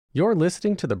You're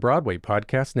listening to the Broadway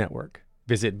Podcast Network.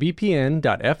 Visit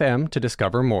bpn.fm to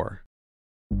discover more.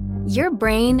 Your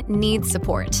brain needs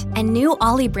support, and new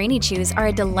Ollie Brainy Chews are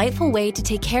a delightful way to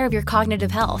take care of your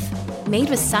cognitive health. Made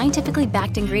with scientifically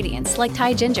backed ingredients like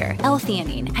Thai ginger,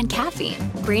 L-theanine, and caffeine,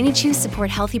 Brainy Chews support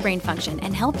healthy brain function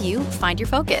and help you find your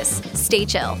focus, stay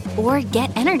chill, or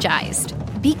get energized.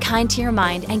 Be kind to your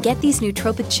mind and get these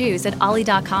nootropic chews at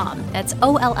ollie.com. That's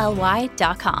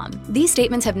OLLY.com. These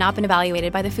statements have not been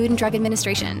evaluated by the Food and Drug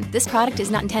Administration. This product is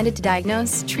not intended to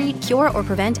diagnose, treat, cure, or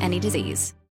prevent any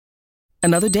disease.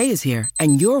 Another day is here,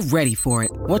 and you're ready for it.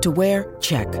 What to wear?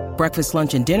 Check. Breakfast,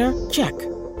 lunch, and dinner? Check.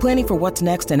 Planning for what's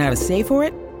next and how to save for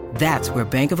it? That's where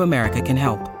Bank of America can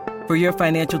help. For your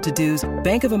financial to-dos,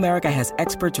 Bank of America has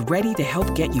experts ready to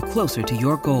help get you closer to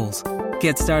your goals.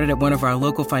 Get started at one of our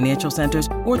local financial centers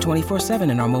or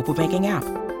 24/7 in our mobile banking app.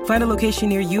 Find a location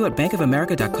near you at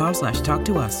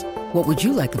bankofamerica.com/talktous. What would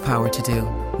you like the power to do?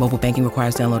 Mobile banking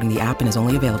requires downloading the app and is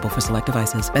only available for select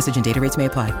devices. Message and data rates may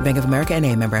apply. Bank of America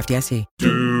N.A., member FDIC.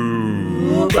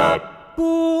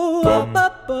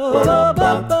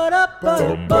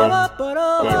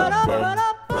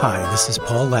 Hi, this is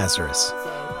Paul Lazarus.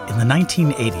 In the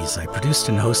 1980s, I produced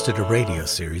and hosted a radio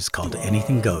series called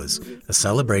Anything Goes, a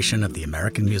celebration of the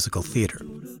American musical theater.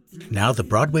 Now the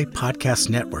Broadway Podcast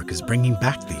Network is bringing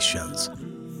back these shows.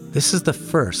 This is the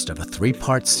first of a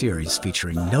 3-part series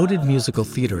featuring noted musical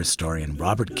theater historian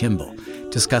Robert Kimball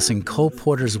discussing Cole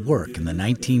Porter's work in the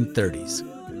 1930s.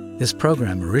 This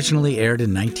program originally aired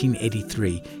in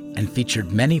 1983 and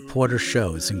featured many Porter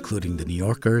shows, including The New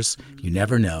Yorkers, You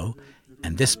Never Know,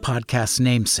 and this podcast's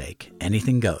namesake,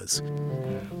 Anything Goes.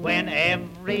 When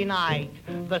every night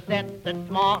the set that's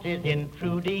smart is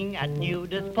intruding at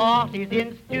nudist parties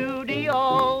in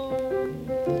studio,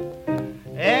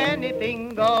 anything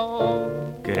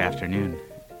goes. Good afternoon,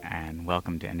 and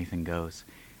welcome to Anything Goes.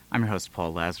 I'm your host,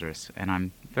 Paul Lazarus, and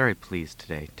I'm very pleased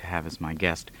today to have as my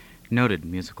guest noted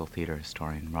musical theater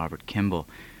historian Robert Kimball.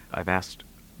 I've asked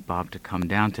Bob to come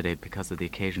down today because of the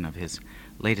occasion of his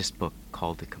latest book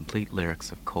called The Complete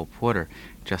Lyrics of Cole Porter,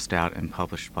 just out and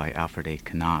published by Alfred A.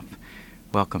 Knopf.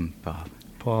 Welcome, Bob.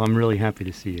 Paul, I'm really happy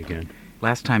to see you again.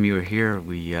 Last time you were here,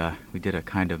 we did a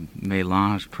kind of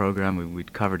mélange program.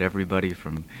 We'd covered everybody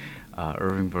from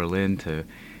Irving Berlin to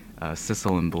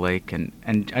Cecil and Blake, and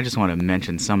I just want to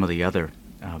mention some of the other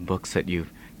books that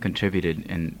you've contributed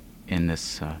in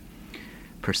this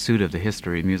pursuit of the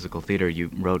history of musical theater.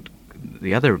 You wrote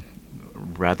the other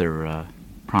rather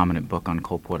prominent book on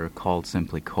Cole Porter called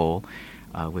Simply Cole,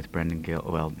 with Brendan Gill.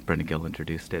 Well, Brendan Gill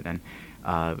introduced it, and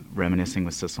Reminiscing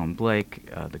with Cecil and Blake,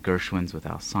 The Gershwins with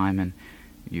Al Simon.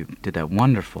 You did that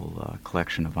wonderful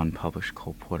collection of unpublished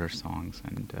Cole Porter songs,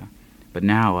 but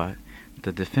now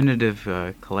the definitive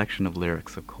collection of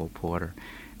lyrics of Cole Porter.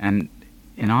 And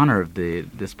in honor of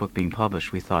this book being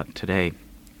published, we thought today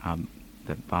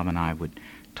that Bob and I would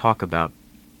talk about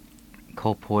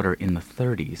Cole Porter in the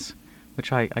 30s,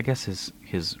 which I guess is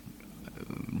his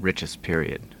richest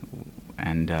period,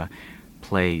 and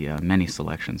play many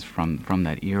selections from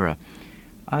that era.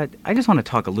 I just want to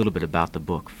talk a little bit about the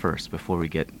book first before we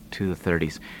get to the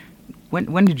 30s.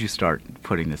 When did you start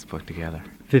putting this book together?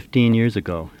 15 years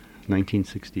ago,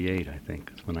 1968, I think,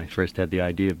 is when I first had the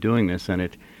idea of doing this, and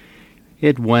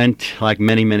it went like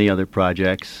many, many other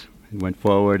projects. It went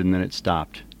forward and then it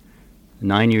stopped.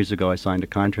 9 years ago, I signed a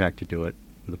contract to do it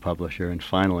with a publisher, and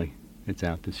finally, it's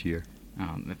out this year.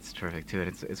 Oh, that's terrific, too.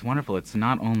 It's wonderful. It's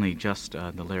not only just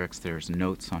the lyrics. There's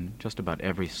notes on just about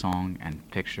every song and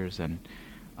pictures, and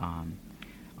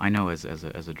I know as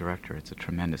a director, it's a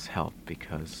tremendous help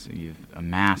because you've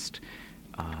amassed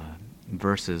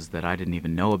verses that I didn't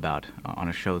even know about on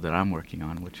a show that I'm working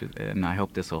on, and I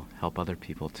hope this will help other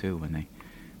people, too, when they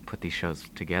put these shows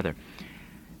together.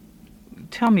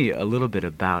 Tell me a little bit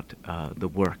about the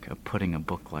work of putting a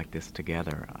book like this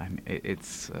together.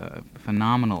 It's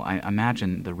phenomenal. I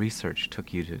imagine the research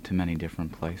took you to many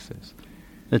different places.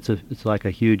 It's like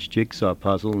a huge jigsaw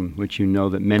puzzle in which you know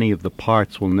that many of the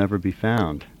parts will never be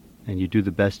found, and you do the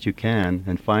best you can,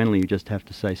 and finally you just have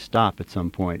to say stop at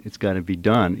some point. It's got to be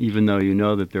done, even though you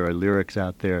know that there are lyrics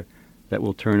out there that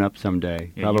will turn up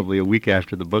someday, probably a week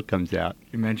after the book comes out.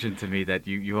 You mentioned to me that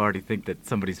you already think that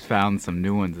somebody's found some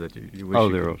new ones that you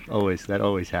wish. That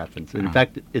always happens. And in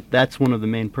fact, that's one of the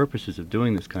main purposes of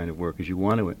doing this kind of work, is you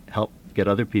want to help get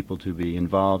other people to be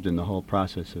involved in the whole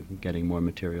process of getting more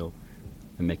material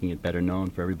and making it better known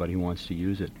for everybody who wants to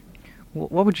use it.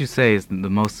 What would you say is the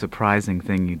most surprising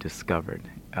thing you discovered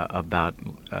about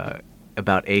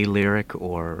a lyric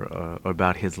or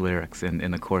about his lyrics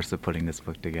in the course of putting this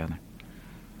book together?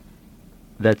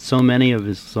 That so many of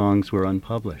his songs were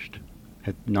unpublished.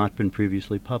 had not been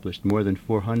previously published. More than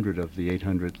 400 of the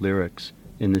 800 lyrics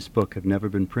in this book have never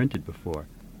been printed before.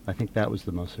 I think that was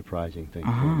the most surprising thing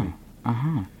for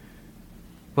me.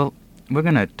 Well, we're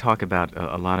going to talk about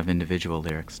a lot of individual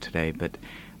lyrics today, but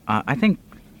I think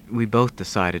we both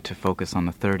decided to focus on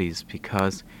the 30s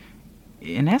because,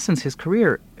 in essence, his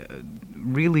career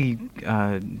really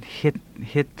hit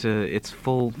its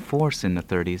full force in the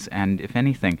 30s, and if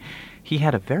anything, he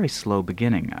had a very slow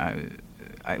beginning.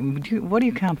 What do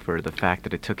you count for the fact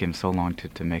that it took him so long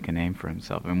to make a name for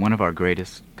himself, and one of our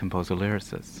greatest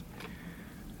composer-lyricists?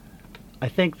 I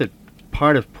think that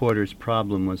part of Porter's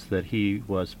problem was that he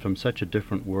was from such a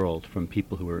different world from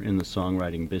people who were in the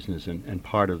songwriting business and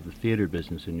part of the theater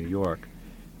business in New York.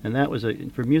 And that was,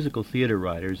 for musical theater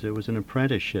writers, there was an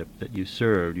apprenticeship that you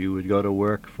served. You would go to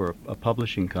work for a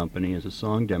publishing company as a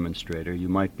song demonstrator. You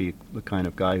might be the kind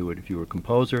of guy who would, if you were a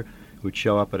composer, would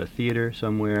show up at a theater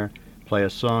somewhere, play a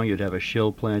song, you'd have a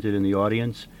shill planted in the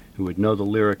audience who would know the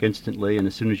lyric instantly, and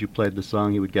as soon as you played the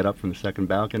song, he would get up from the second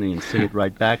balcony and sing it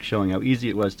right back, showing how easy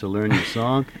it was to learn your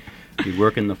song. You'd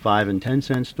work in the 5 and 10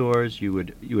 cent stores. You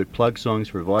would plug songs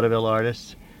for vaudeville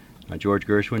artists. George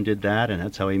Gershwin did that, and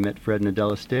that's how he met Fred and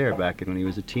Adele Astaire back when he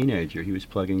was a teenager. He was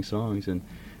plugging songs, and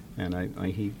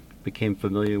he became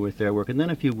familiar with their work. And then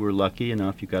if you were lucky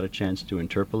enough, you got a chance to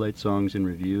interpolate songs in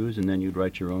reviews, and then you'd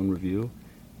write your own review.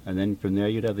 And then from there,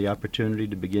 you'd have the opportunity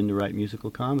to begin to write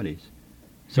musical comedies.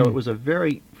 So it was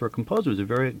for a composer, it was a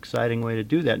very exciting way to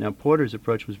do that. Now, Porter's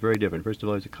approach was very different. First of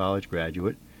all, he was a college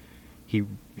graduate.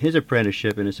 His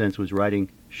apprenticeship, in a sense, was writing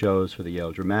shows for the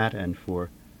Yale Dramat and for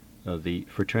the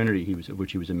fraternity of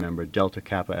which he was a member, Delta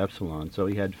Kappa Epsilon. So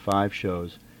he had 5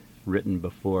 shows written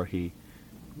before he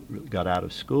got out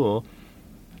of school.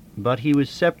 But he was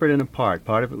separate and apart.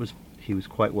 Part of it was he was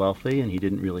quite wealthy, and he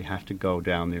didn't really have to go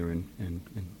down there and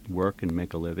work and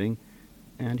make a living.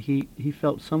 And he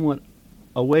felt somewhat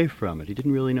away from it. He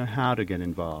didn't really know how to get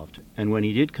involved. And when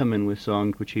he did come in with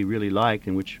songs which he really liked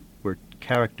and which were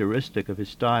characteristic of his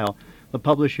style, the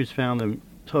publishers found them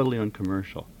totally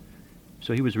uncommercial.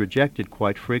 So he was rejected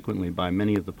quite frequently by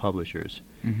many of the publishers.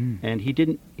 And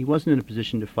he wasn't in a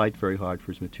position to fight very hard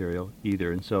for his material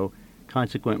either. And so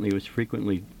consequently he was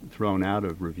frequently thrown out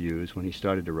of reviews when he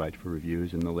started to write for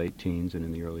reviews in the late teens and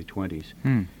in the early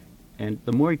 20s. And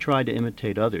the more he tried to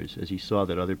imitate others, as he saw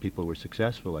that other people were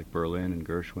successful, like Berlin and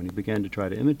Gershwin, he began to try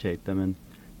to imitate them. And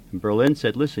Berlin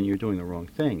said, listen, you're doing the wrong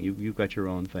thing. You've got your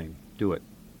own thing. Do it.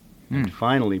 And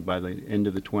finally, by the end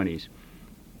of the 20s,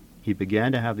 he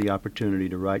began to have the opportunity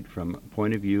to write from a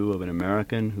point of view of an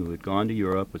American who had gone to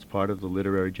Europe, was part of the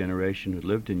literary generation who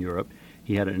lived in Europe.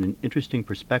 He had an interesting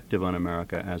perspective on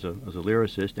America as a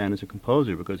lyricist and as a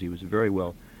composer, because he was a very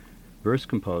well-versed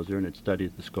composer and had studied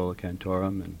at the Schola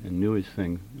Cantorum and knew his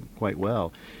thing quite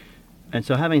well. And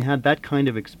so having had that kind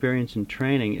of experience and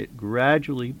training, it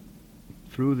gradually,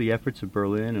 through the efforts of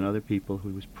Berlin and other people, who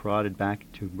was prodded back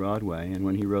to Broadway. And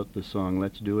when he wrote the song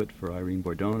Let's Do It for Irene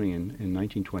Bordoni in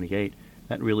 1928,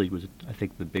 that really was, I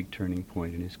think, the big turning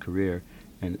point in his career.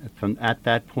 And at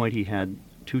that point, he had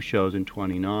 2 shows in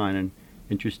 29, and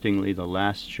interestingly, the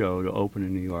last show to open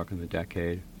in New York in the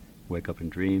decade, Wake Up and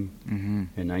Dream,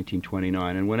 in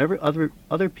 1929. And whenever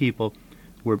other people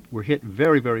were hit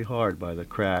very, very hard by the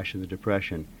crash and the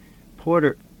Depression,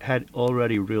 Porter had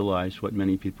already realized what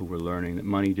many people were learning, that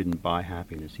money didn't buy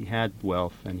happiness. He had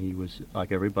wealth, and he was,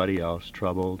 like everybody else,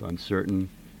 troubled, uncertain,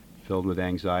 filled with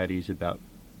anxieties about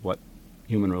what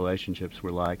human relationships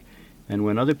were like. And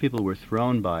when other people were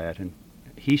thrown by it, and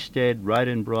he stayed right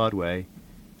in Broadway,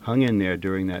 hung in there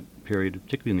during that period,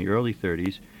 particularly in the early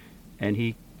 30s, and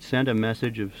he sent a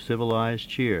message of civilized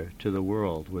cheer to the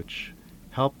world, which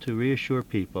helped to reassure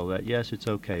people that, yes, it's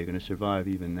okay, you're going to survive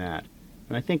even that.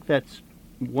 And I think that's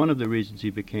one of the reasons he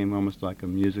became almost like a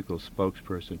musical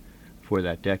spokesperson for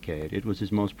that decade. It was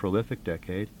his most prolific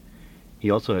decade. He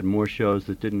also had more shows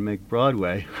that didn't make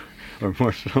Broadway, or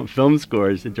more film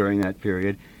scores during that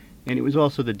period. And it was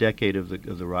also the decade of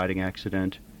the riding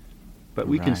accident. But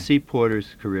we can see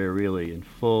Porter's career really in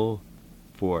full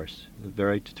force, the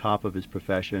very top of his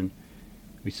profession.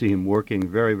 We see him working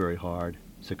very, very hard,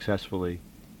 successfully,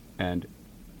 and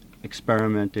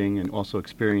experimenting and also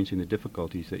experiencing the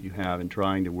difficulties that you have in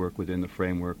trying to work within the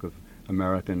framework of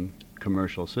American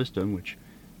commercial system, which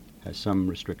has some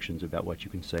restrictions about what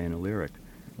you can say in a lyric.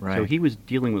 So he was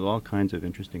dealing with all kinds of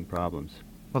interesting problems.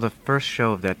 Well, the first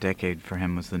show of that decade for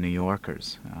him was the New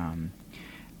Yorkers,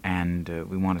 and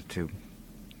we wanted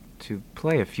to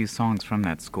play a few songs from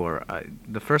that score.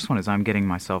 The first one is I'm Getting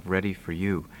Myself Ready for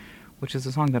You, which is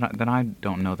a song that I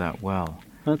don't know that well.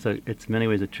 Well, it's in many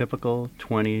ways a typical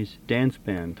 20s dance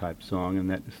band type song, and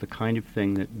that's the kind of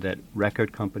thing that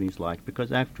record companies like,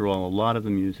 because after all, a lot of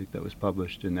the music that was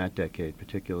published in that decade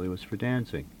particularly was for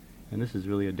dancing. And this is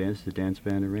really a dance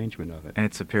band arrangement of it. And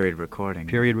it's a period recording.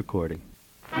 Period recording.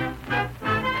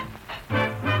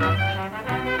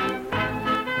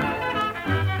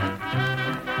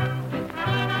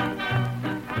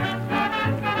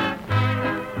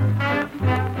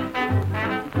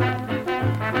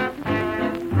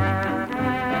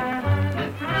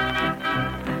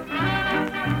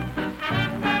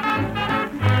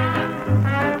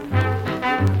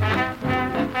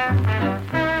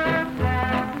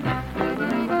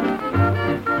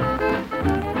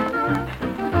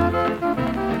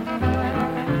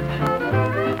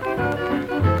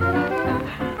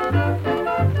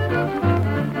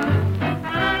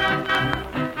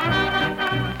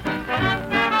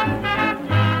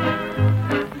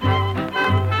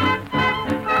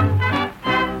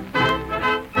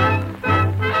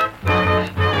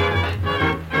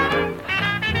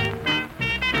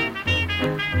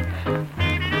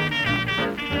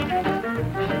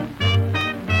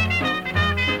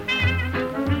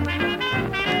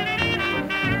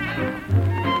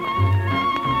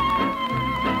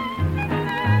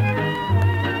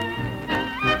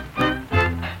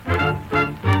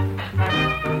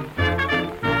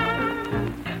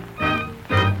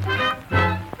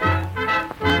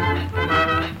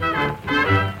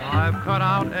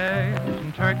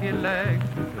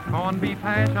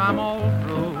 I'm all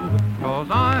through, 'cause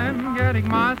I'm getting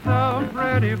myself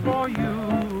ready for you.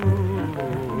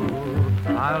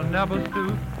 I'll never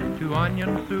stoop to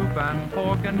onion soup, and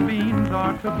pork and beans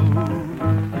are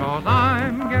taboo, 'cause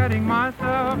I'm getting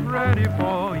myself ready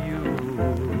for you.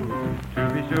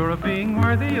 To be sure of being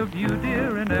worthy of you,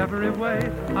 dear, in every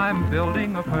way, I'm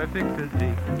building a perfect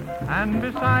physique, and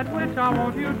beside which I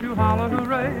want you to holler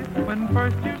hooray when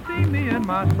first you see me and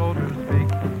my soul to speak.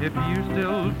 If you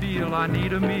still feel I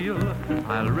need a meal,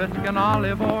 I'll risk an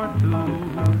olive or two,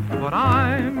 but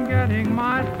I'm getting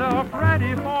myself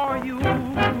ready for you.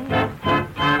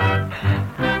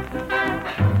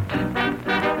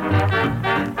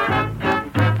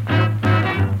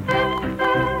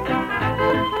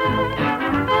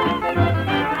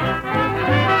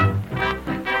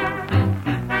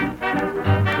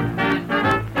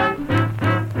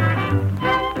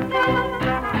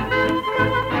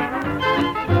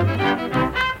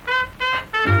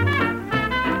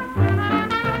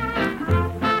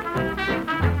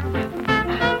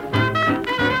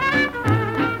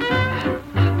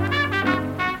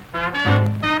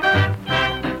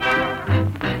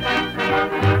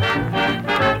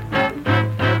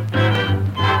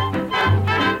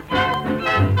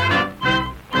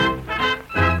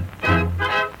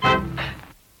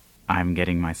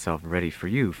 Getting Myself Ready for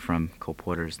You from Cole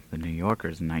Porter's The New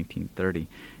Yorkers in 1930,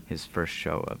 his first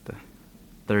show of the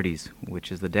 30s,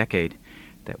 which is the decade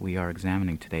that we are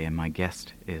examining today. And my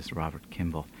guest is Robert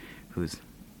Kimball, whose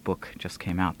book just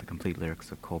came out, The Complete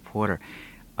Lyrics of Cole Porter.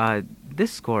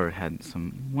 This score had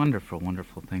some wonderful,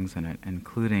 wonderful things in it,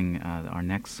 including our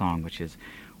next song, which is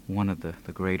one of the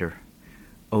greater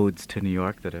odes to New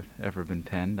York that have ever been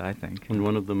penned, I think. And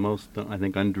one of the most, I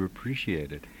think,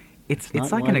 underappreciated. It's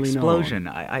like an explosion.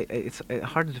 It's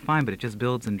hard to define, but it just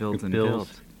builds and builds and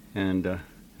builds. And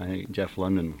I think Jeff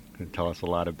London can tell us a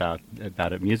lot about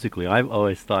it musically. I've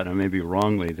always thought, and maybe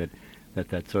wrongly,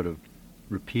 that sort of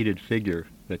repeated figure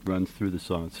that runs through the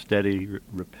song, steady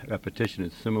repetition,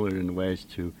 is similar in ways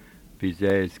to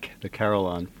Bizet's The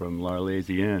Carillon from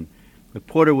L'Arlésienne. But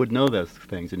Porter would know those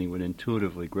things, and he would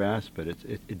intuitively grasp it.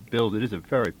 It is a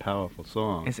very powerful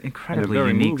song. It's an incredibly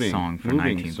unique song for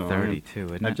 1930, too,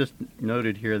 isn't it? I just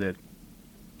noted here that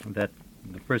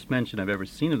the first mention I've ever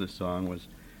seen of the song was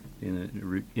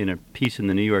in a piece in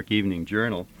the New York Evening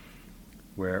Journal,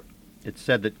 where it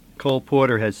said that Cole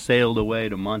Porter has sailed away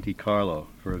to Monte Carlo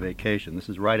for a vacation. This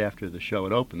is right after the show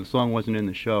had opened. The song wasn't in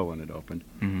the show when it opened.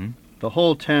 Mm-hmm. The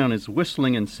whole town is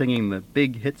whistling and singing the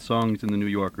big hit songs in the New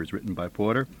Yorkers written by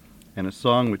Porter, and a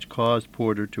song which caused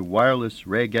Porter to wireless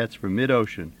Ray Getz from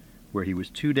mid-ocean, where he was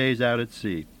 2 days out at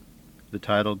sea, the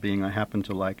title being I Happen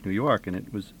to Like New York, and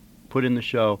it was put in the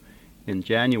show in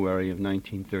January of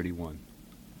 1931.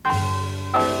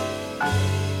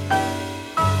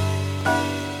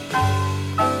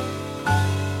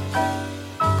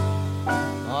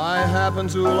 I happen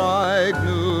to like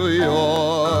New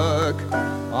York.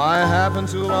 I happen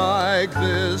to like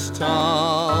this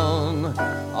town.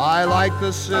 I like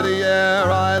the city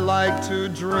air, I like to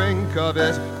drink of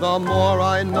it. The more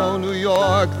I know New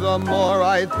York, the more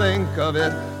I think of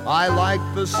it. I like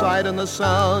the sight and the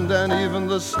sound and even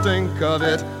the stink of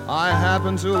it. I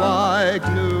happen to like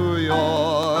New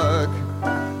York.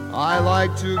 I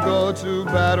like to go to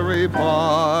Battery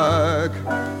Park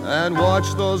and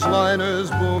watch those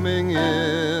liners booming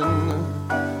in.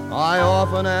 I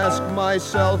often ask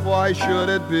myself, why should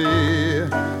it be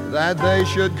that they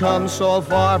should come so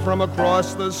far from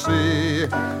across the sea?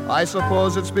 I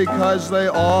suppose it's because they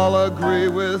all agree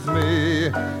with me.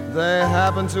 They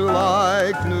happen to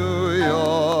like New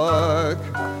York.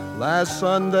 Last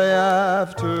Sunday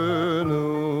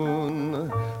afternoon,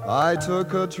 I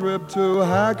took a trip to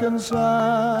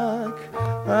Hackensack,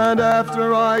 and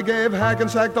after I gave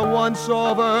Hackensack the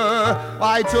once-over,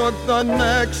 I took the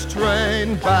next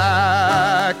train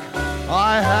back.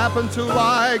 I happen to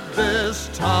like this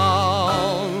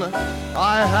town.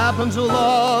 I happen to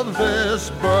love this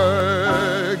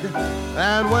burg.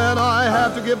 And when I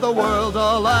have to give the world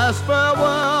a last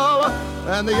farewell,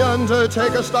 and the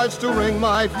undertaker starts to ring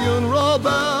my funeral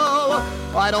bell,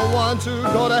 I don't want to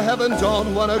go to heaven,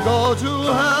 don't want to go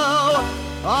to hell.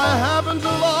 I happen to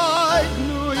like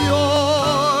New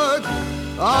York.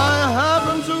 I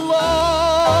happen to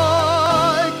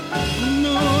like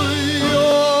New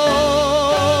York.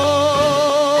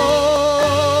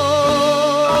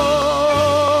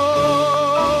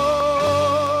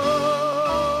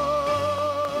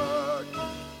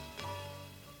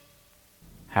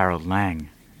 Harold Lang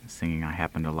singing I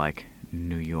Happen to Like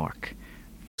New York.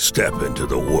 Step into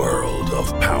the world of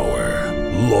power,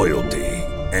 loyalty,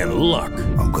 and luck.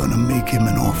 I'm gonna make him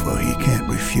an offer he can't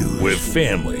refuse. With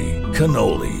family,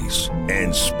 cannolis,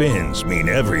 and spins mean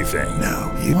everything.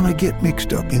 Now, you wanna get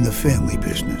mixed up in the family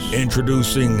business.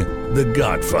 Introducing The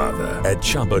Godfather at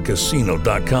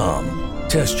ChumbaCasino.com.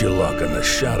 Test your luck in the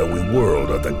shadowy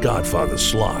world of The Godfather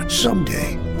slot.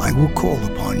 Someday, I will call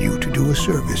upon you to do a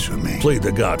service for me. Play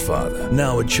The Godfather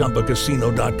now at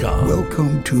ChumbaCasino.com.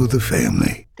 Welcome to the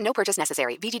family. No purchase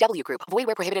necessary. VGW Group. Void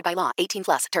where prohibited by law.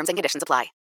 18+. Terms and conditions apply.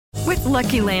 With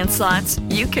Lucky Land Slots,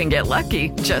 you can get lucky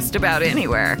just about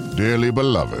anywhere. Dearly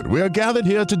beloved, we are gathered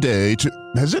here today to...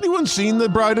 Has anyone seen the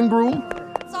bride and groom?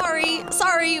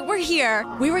 Sorry, we're here.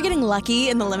 We were getting lucky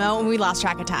in the limo and we lost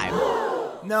track of time.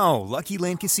 No, Lucky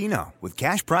Land Casino. With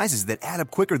cash prizes that add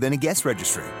up quicker than a guest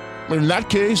registry. In that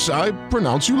case, I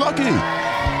pronounce you lucky.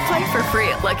 Play for free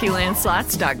at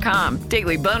LuckyLandSlots.com.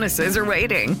 Daily bonuses are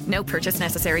waiting. No purchase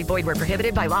necessary. Void where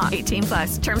prohibited by law.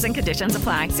 18+. Terms and conditions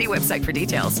apply. See website for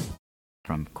details.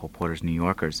 From Cole Porter's New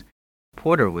Yorkers.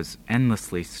 Porter was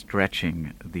endlessly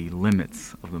stretching the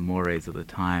limits of the mores of the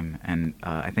time, and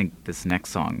I think this next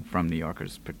song from New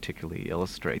Yorkers particularly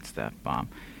illustrates that, Bob.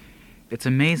 It's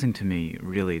amazing to me,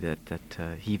 really, that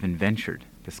he even ventured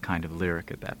this kind of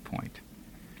lyric at that point.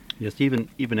 Yes,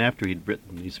 even after he'd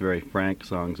written these very frank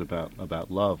songs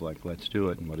about love, like Let's Do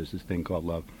It and What Is This Thing Called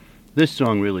Love, this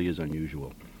song really is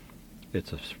unusual.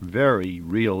 It's a very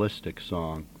realistic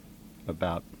song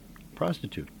about a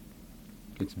prostitute.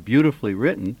 It's beautifully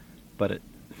written, but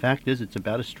the fact is it's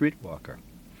about a streetwalker.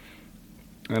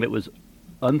 And it was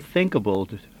unthinkable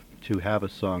to have a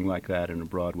song like that in a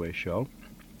Broadway show.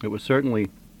 It was certainly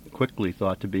quickly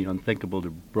thought to be unthinkable to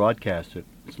broadcast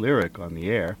its lyric on the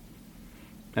air.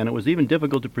 And it was even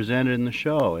difficult to present it in the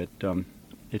show.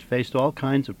 It faced all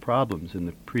kinds of problems in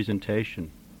the presentation.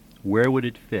 Where would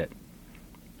it fit?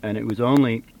 And it was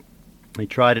only, they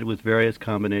tried it with various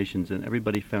combinations, and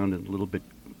everybody found it a little bit,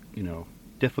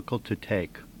 difficult to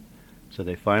take. So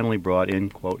they finally brought in,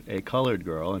 quote, a colored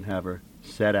girl and have her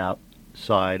set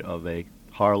outside of a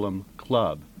Harlem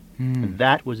club. And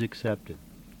that was accepted.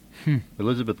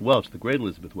 Elizabeth Welch, the great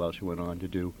Elizabeth Welch, who went on to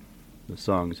do the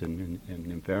songs in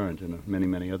Imperant and many,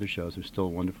 many other shows, who's still a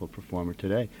wonderful performer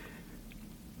today,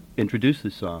 introduced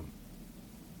this song.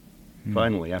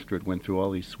 Finally, after it went through all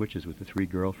these switches with the three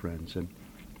girlfriends. And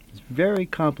it's very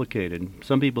complicated.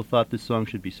 Some people thought this song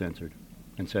should be censored,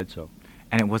 and said so.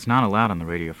 And it was not allowed on the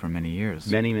radio for many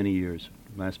years. Many, many years.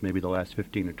 Maybe the last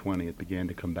 15 or 20, it began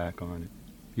to come back on.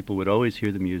 People would always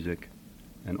hear the music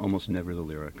and almost never the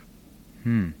lyric.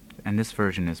 And this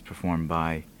version is performed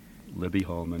by Libby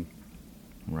Holman.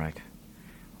 Right.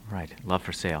 Love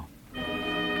for Sale.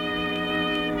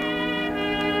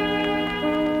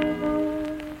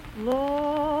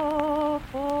 Love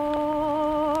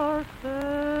for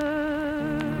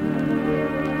sale.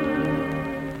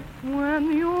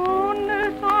 When the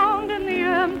only sound in the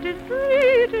empty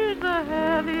street is the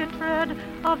heavy tread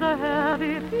of the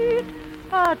heavy feet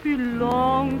that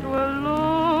belong to a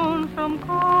lonesome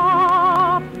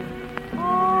cop. I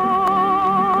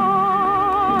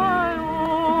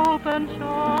and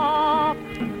sharp.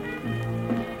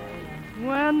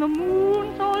 When the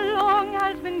moon so long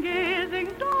has been gazing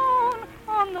down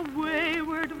on the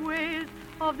wayward ways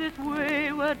of this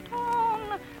wayward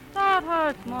town, that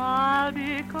her smile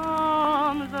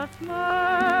becomes a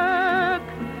smirk,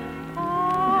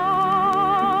 I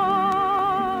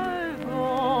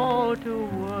go to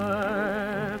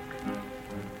work.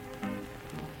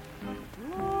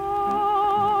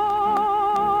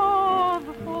 Love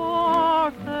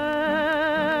for sale,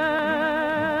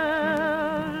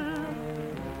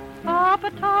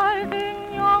 appetizing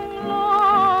young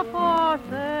love for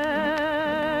sale,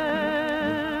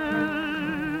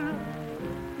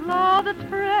 love that's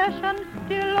fresh and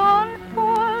still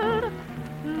unspoiled,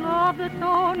 love that's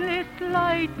only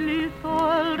slightly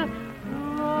soiled,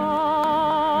 love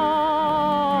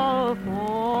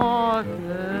for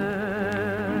sale.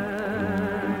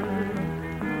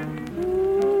 Who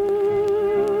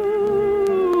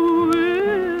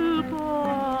will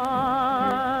buy?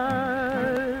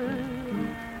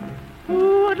 Who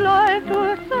would like to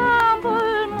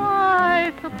sample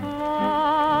my supply?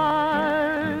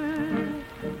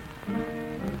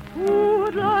 Who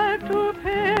would like to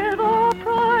pay the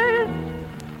price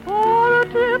for a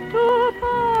trip to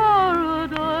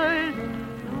paradise?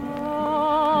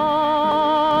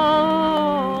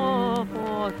 Love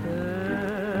for sale.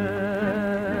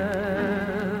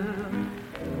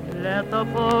 Let the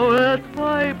poets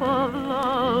pipe of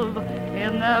love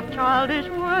in their childish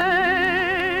way.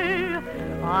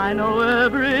 I know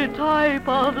every type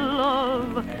of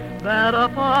love better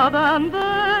far than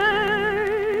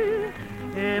they.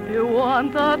 If you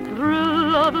want the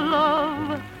thrill of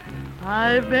love,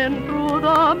 I've been through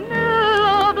the mill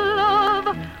of love,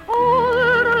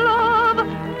 old love,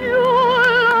 new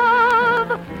love,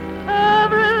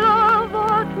 every love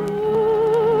but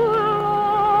true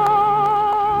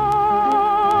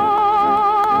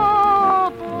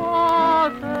love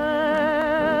for sale.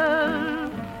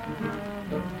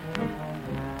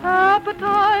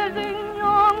 Appetizing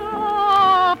young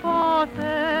love for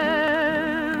sale.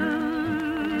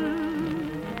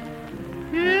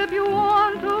 If you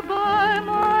want to buy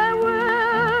my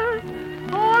wares,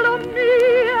 follow me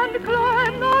and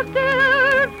climb the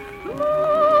stairs.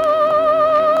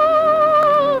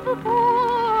 Love for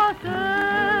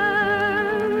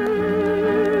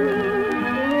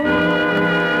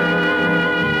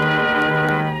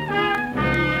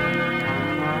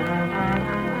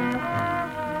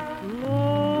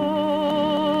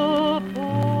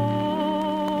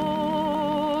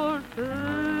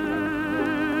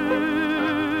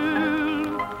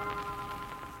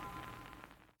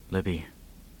Libby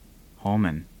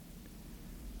Holman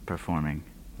performing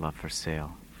Love for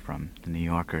Sale from the New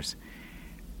Yorkers.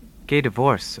 Gay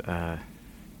Divorce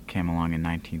came along in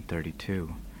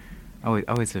 1932. I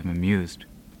always am amused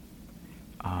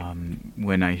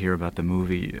when I hear about the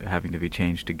movie having to be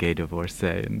changed to Gay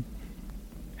Divorcee and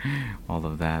all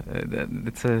of that.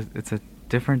 It's a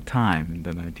different time in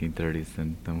the 1930s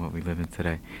than what we live in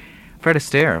today. Fred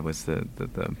Astaire was the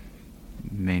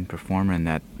main performer in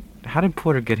that. How did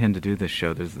Porter get him to do this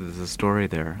show? There's a story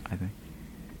there, I think.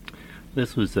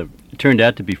 This was it turned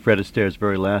out to be Fred Astaire's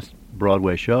very last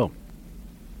Broadway show.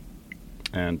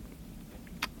 And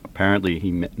apparently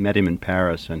he met him in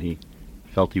Paris, and he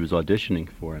felt he was auditioning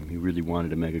for him. He really wanted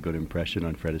to make a good impression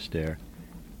on Fred Astaire.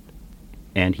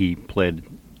 And he played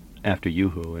After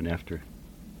Yoo-Hoo and After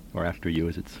You,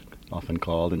 as it's often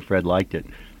called, and Fred liked it.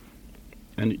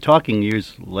 And talking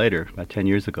years later, about 10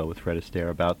 years ago, with Fred Astaire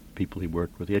about people he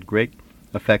worked with, he had great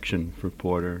affection for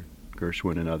Porter,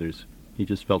 Gershwin, and others. He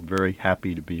just felt very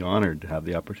happy to be honored to have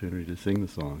the opportunity to sing the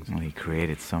songs. Well, he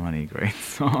created so many great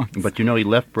songs. But he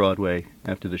left Broadway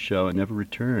after the show and never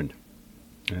returned.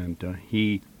 And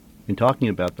he, in talking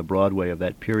about the Broadway of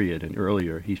that period and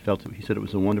earlier, he said it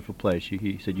was a wonderful place.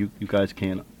 He said, you guys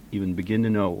can't even begin to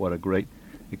know what a great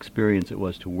experience it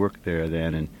was to work there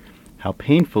then, and how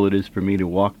painful it is for me to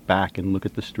walk back and look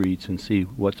at the streets and see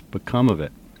what's become of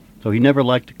it. So he never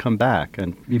liked to come back,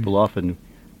 and people often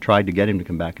tried to get him to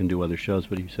come back and do other shows,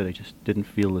 but he said he just didn't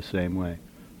feel the same way.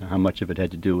 Now, how much of it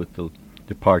had to do with the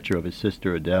departure of his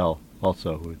sister Adele,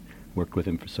 also, who had worked with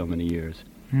him for so many years.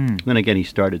 Then again, he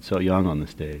started so young on the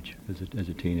stage as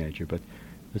a teenager, but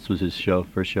this was his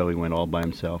first show. He went all by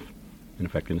himself, in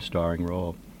effect in a starring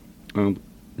role.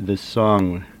 This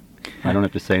song, I don't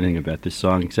have to say anything about this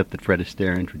song except that Fred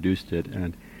Astaire introduced it.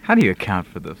 And how do you account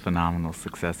for the phenomenal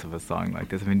success of a song like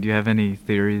this? I mean, do you have any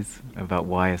theories about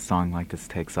why a song like this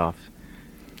takes off?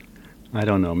 I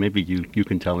don't know. Maybe you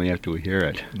can tell me after we hear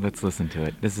it. Let's listen to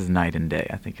it. This is Night and Day.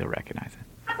 I think you'll recognize it.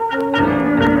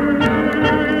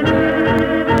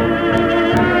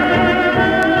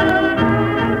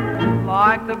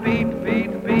 the beat,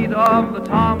 beat, beat of the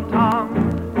tom-tom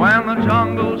when the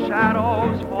jungle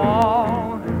shadows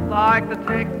fall, like the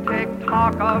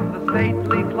tick-tick-tock of the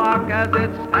stately clock as it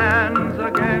stands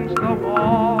against the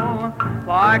wall,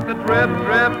 like the drip,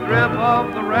 drip, drip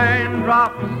of the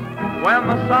raindrops when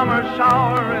the summer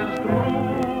shower is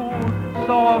through.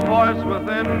 So a voice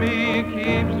within me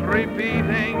keeps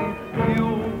repeating, you,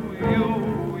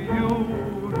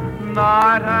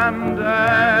 night and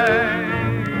day,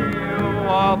 you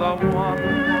are the one.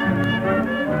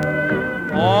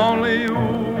 Only you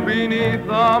beneath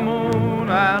the moon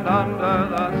and under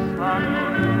the sun.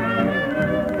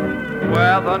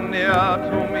 Whether near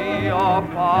to me or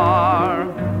far,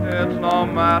 it's no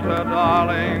matter,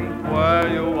 darling, where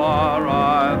you are,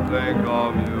 I think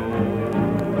of you.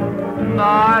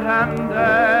 Night and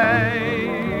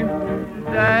day,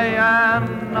 day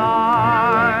and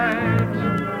night.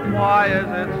 Why is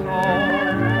it so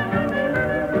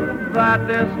that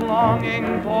this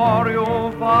longing for you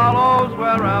follows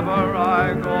wherever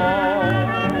I go?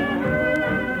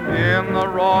 In the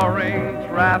roaring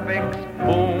traffic's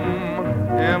boom,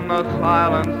 in the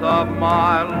silence of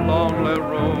my lonely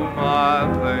room, I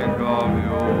think of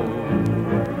you.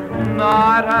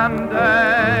 Night and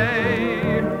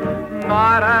day,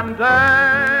 night and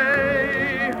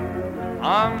day,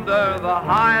 under the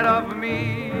height of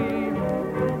me,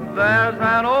 there's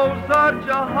an oh such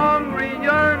a hungry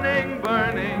yearning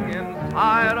burning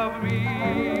inside of me,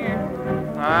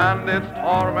 and its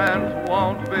torment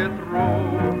won't be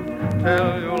through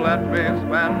till you let me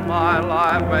spend my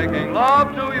life making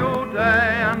love to you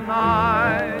day and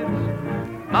night,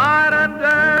 night and day.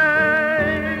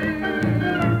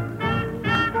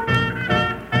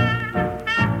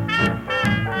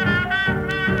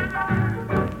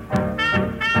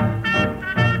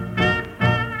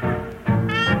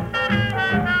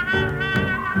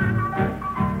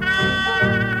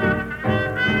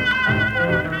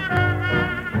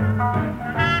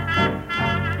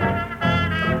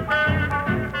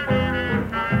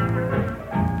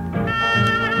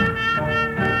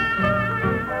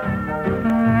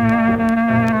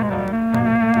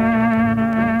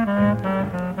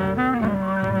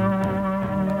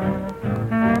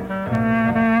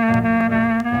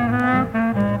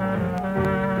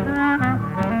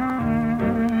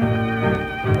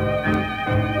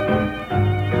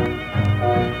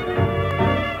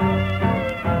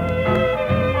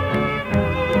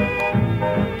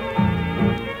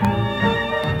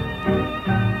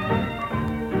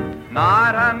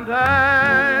 Night and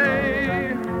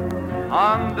day,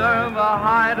 under the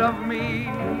height of me,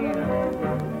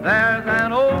 there's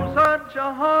an oh such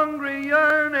a hungry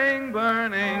yearning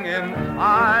burning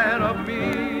inside of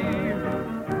me,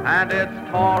 and its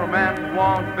torment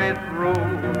won't be through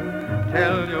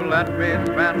till you let me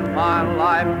spend my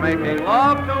life making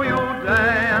love to you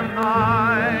day and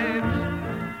night,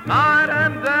 night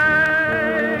and day.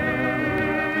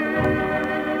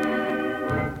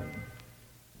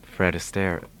 Fred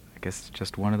Astaire, I guess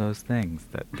just one of those things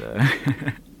that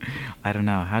I don't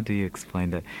know. How do you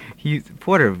explain that?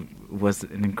 Porter was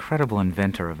an incredible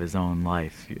inventor of his own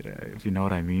life, if you know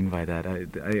what I mean by that.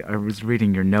 I was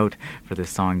reading your note for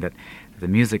this song that the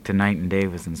music to Night and Day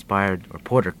was inspired, or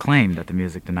Porter claimed that the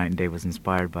music to Night and Day was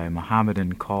inspired by a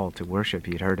Mohammedan call to worship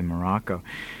he'd heard in Morocco.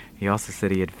 He also said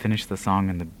he had finished the song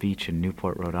on the beach in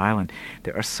Newport, Rhode Island.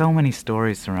 There are so many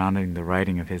stories surrounding the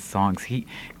writing of his songs. He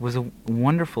was a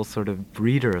wonderful sort of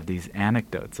breeder of these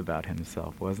anecdotes about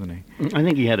himself, wasn't he? I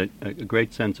think he had a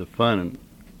great sense of fun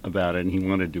about it, and he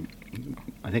wanted to,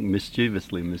 I think,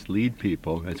 mischievously mislead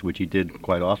people, which he did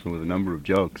quite often with a number of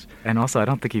jokes. And also, I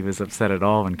don't think he was upset at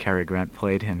all when Cary Grant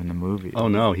played him in the movie. Oh,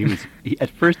 no.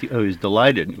 At first, he was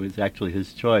delighted. It was actually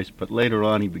his choice. But later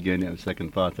on, he began to have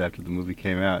second thoughts after the movie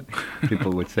came out.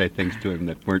 People would say things to him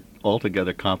that weren't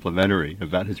altogether complimentary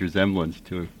about his resemblance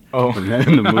to the man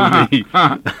in the movie.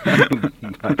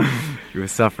 He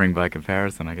was suffering by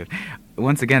comparison, I guess.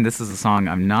 Once again, this is a song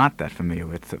I'm not that familiar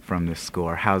with from this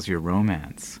score, How's Your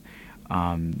Romance?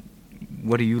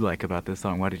 What do you like about this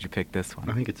song? Why did you pick this one?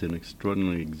 I think it's an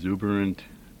extraordinarily exuberant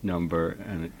number,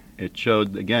 and it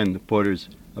showed, again, Porter's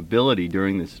ability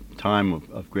during this time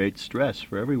of great stress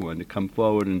for everyone to come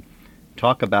forward and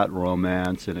talk about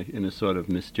romance in a sort of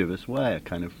mischievous way, a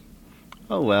kind of,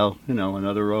 oh, well,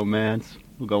 another romance,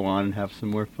 we'll go on and have some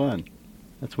more fun.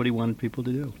 That's what he wanted people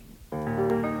to do.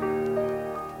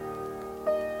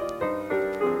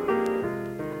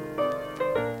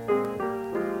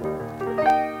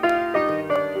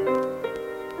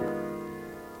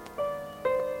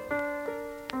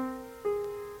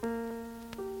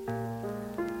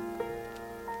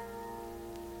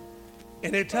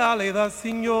 And Italy the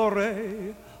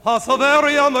signore are so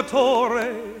very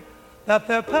amatore that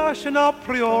their passion a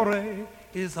priori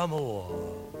is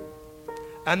amore.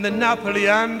 And in Napoli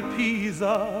and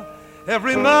Pisa,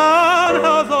 every man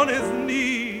has on his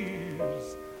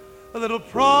knees a little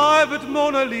private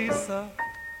Mona Lisa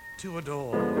to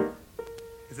adore.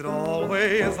 Is it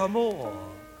always amore?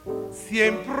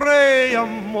 Siempre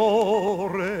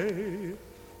amore.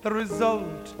 The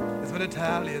result is when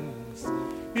Italians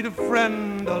meet a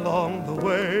friend along the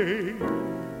way.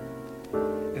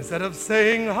 Instead of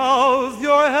saying, how's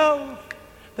your health?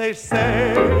 They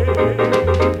say,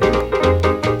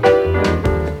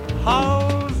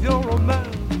 how's your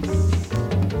romance?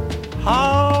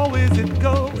 How is it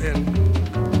going?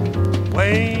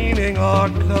 Waning or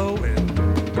glowing?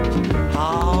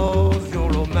 How's your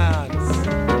romance?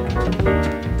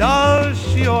 Does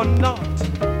she or not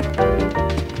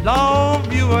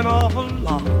love you an awful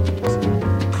lot?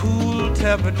 Cool,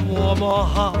 tepid, warm or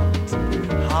hot?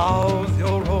 How's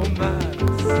your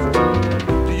romance?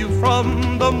 Do you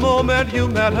from the moment you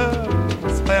met her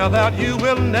swear that you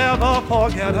will never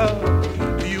forget her?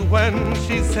 Do you when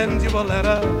she sends you a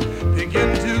letter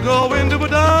begin to go into a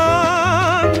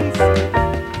dance?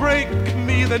 Break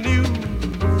me the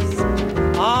news,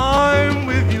 I'm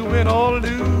with you in or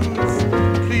lose.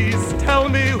 Please tell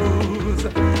me who's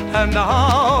and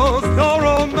how's your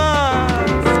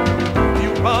romance?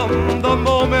 You from the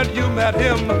moment you met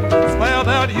him swear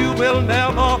that you will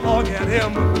never forget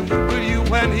him. Will you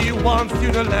when he wants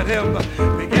you to let him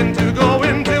begin to go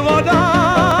into a dance?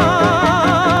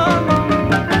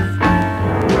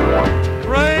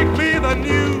 Break me the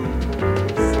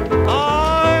news,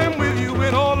 I'm with you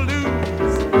win or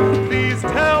lose. Please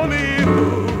tell me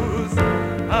who's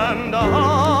and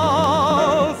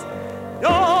how's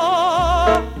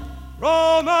your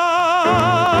romance?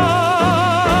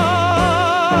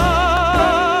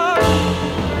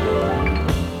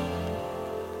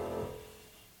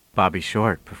 Bobby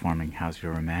Short performing How's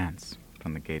Your Romance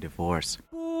from the Gay Divorce.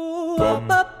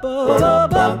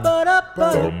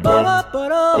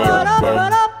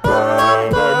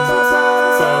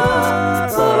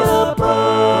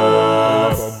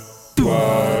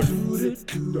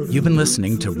 You've been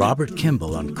listening to Robert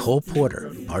Kimball on Cole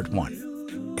Porter, Part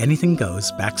 1. Anything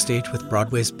Goes Backstage with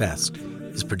Broadway's Best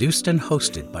is produced and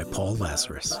hosted by Paul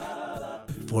Lazarus.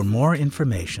 For more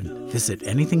information, visit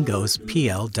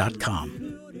anythinggoespl.com.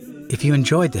 If you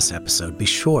enjoyed this episode, be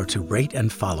sure to rate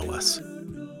and follow us.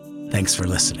 Thanks for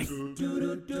listening.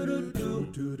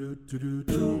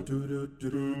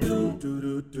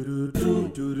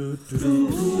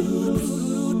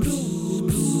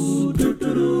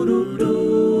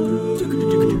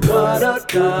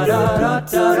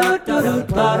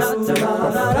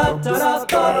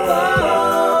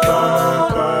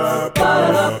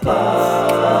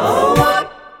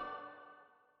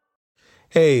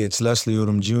 Hey, it's Leslie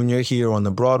Odom Jr. here on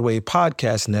the Broadway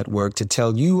Podcast Network to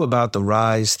tell you about the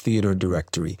Rise Theater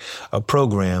Directory, a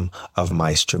program of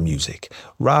Maestro Music.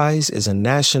 Rise is a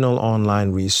national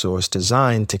online resource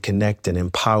designed to connect and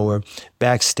empower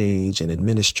backstage and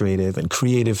administrative and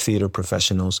creative theater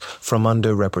professionals from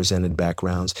underrepresented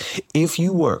backgrounds. If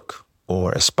you work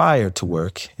or aspire to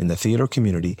work in the theater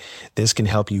community, this can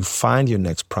help you find your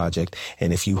next project.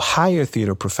 And if you hire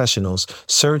theater professionals,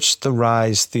 search the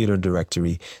Rise Theater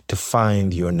Directory to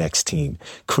find your next team.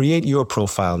 Create your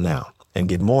profile now and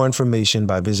get more information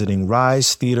by visiting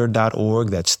risetheater.org.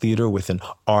 That's theater with an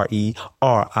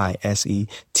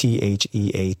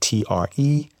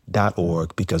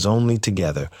RISETHEATRE.org, because only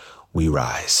together we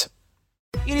rise.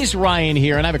 It is Ryan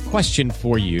here, and I have a question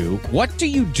for you. What do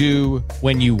you do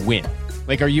when you win?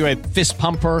 Like, are you a fist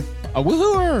pumper, a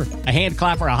woohooer, a hand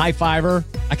clapper, a high fiver?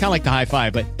 I kind of like the high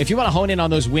five, but if you want to hone in on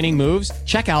those winning moves,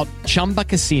 check out Chumba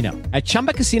Casino. At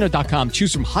ChumbaCasino.com,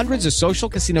 choose from hundreds of social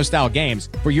casino-style games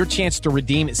for your chance to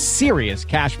redeem serious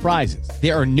cash prizes.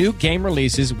 There are new game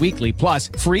releases weekly, plus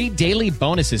free daily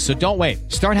bonuses. So don't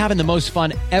wait. Start having the most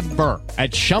fun ever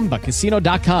at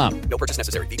ChumbaCasino.com. No purchase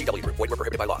necessary. VGW Group. Void where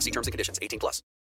prohibited by law. See terms and conditions. 18+.